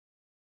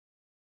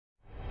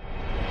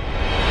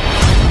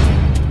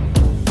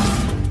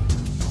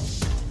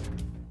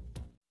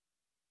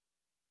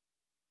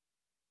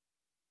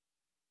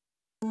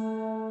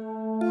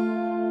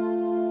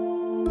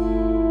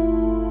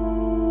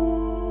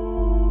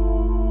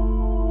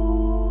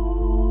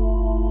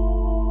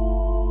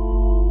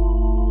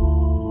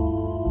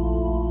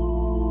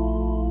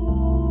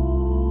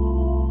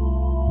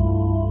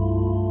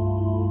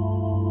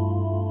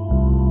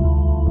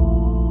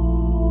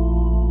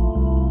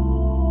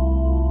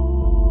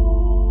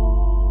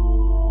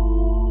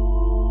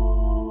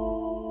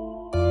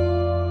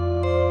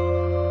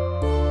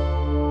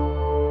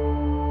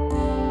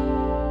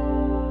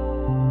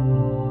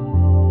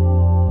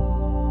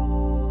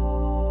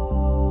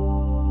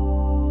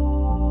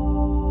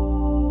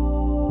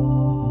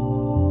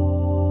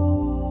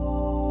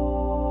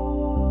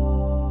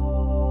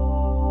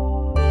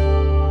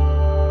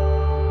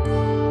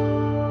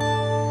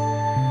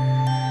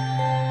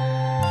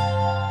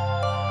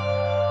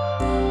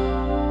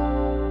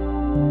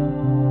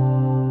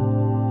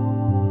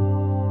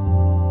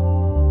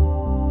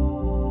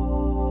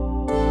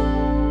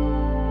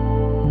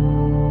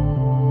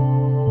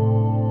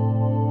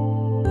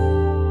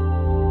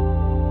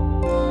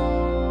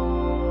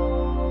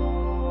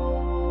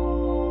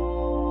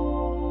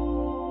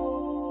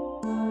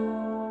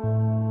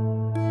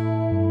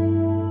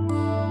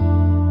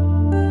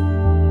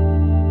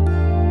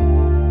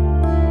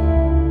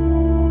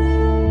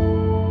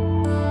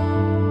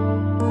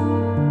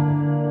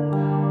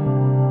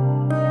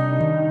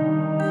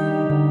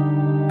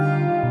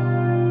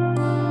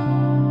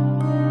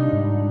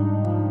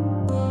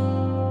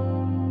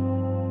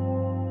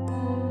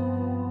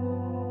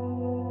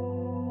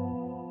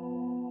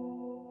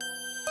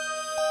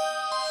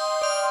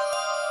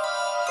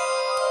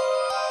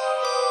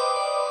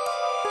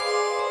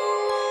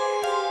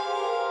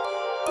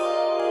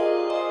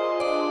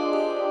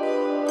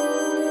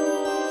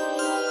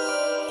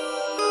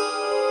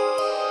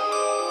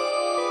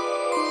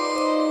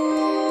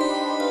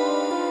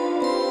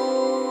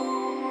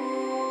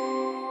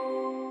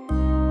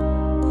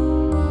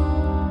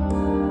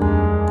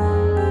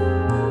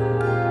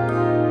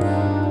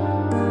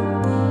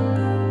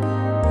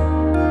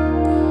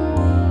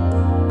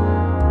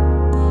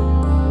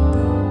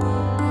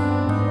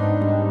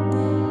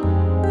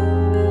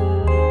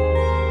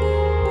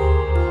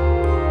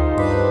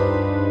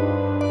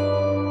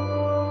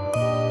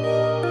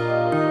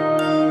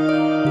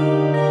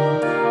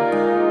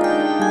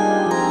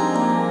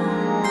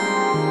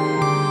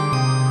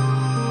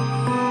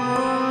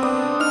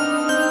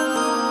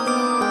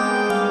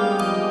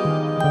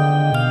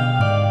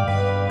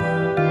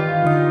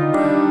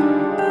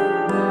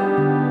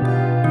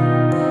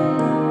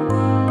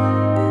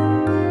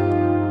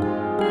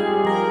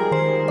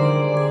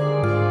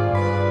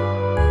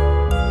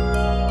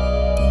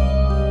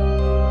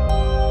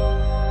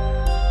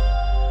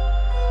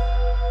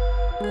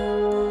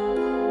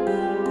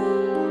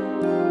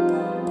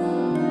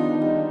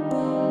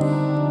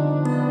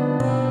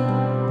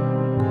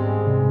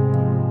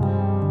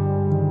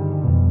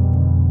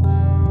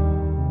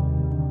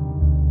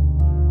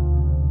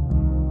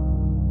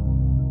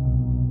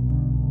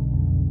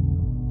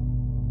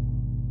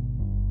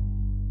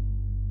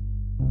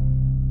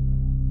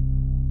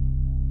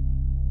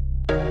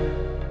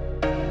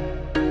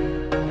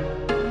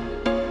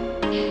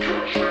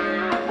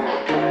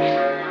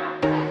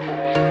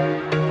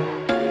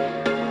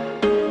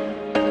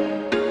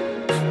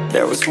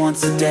There was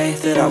once a day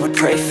that I would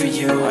pray for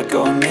you. I'd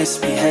go and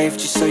misbehave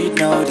just so you'd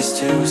notice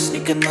too.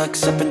 Sneaking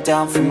looks up and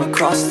down from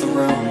across the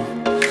room.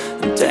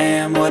 And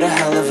damn, what a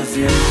hell of a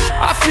view.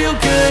 I feel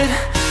good,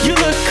 you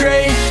look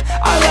great,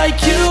 I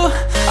like you,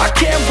 I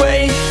can't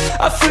wait.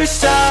 A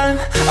first time,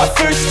 a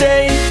first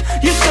date.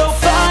 You're so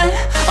fine,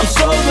 I'm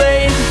so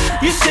late.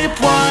 You sip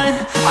wine,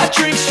 I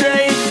drink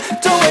straight.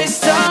 Don't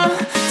waste time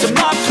to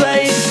my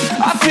place.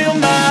 I feel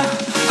my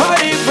heart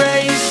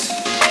erase.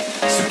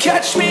 So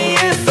catch me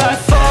if I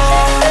fall.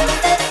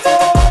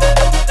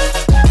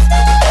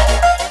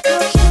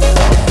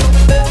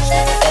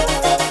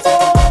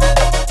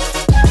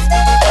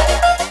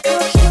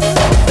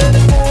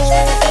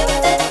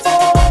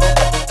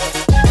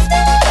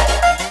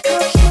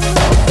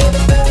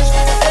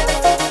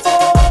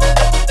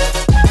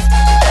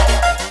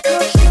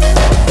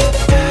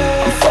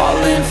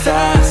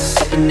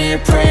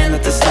 Praying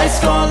that this night's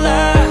gonna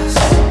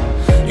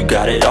last. You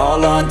got it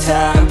all on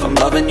tap, I'm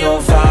loving your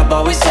vibe,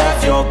 always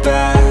have your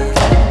back.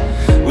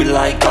 We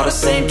like all the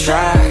same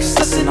tracks,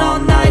 listen all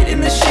night in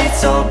the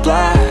sheets all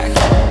black.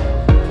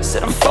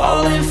 Said I'm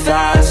falling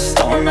fast,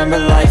 don't remember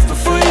life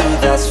before you,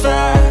 that's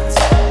fact.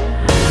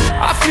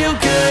 I feel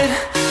good,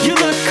 you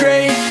look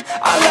great,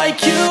 I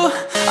like you,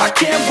 I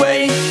can't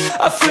wait.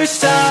 A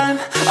first time,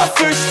 a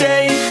first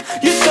date.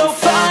 You're so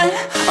fine,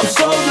 I'm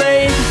so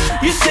late.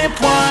 You sip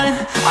wine,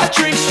 I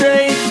drink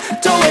straight.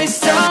 Don't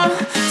waste time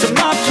to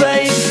my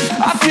place.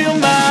 I feel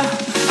my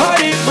heart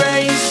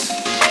erase.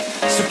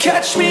 So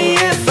catch me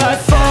if I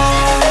fall.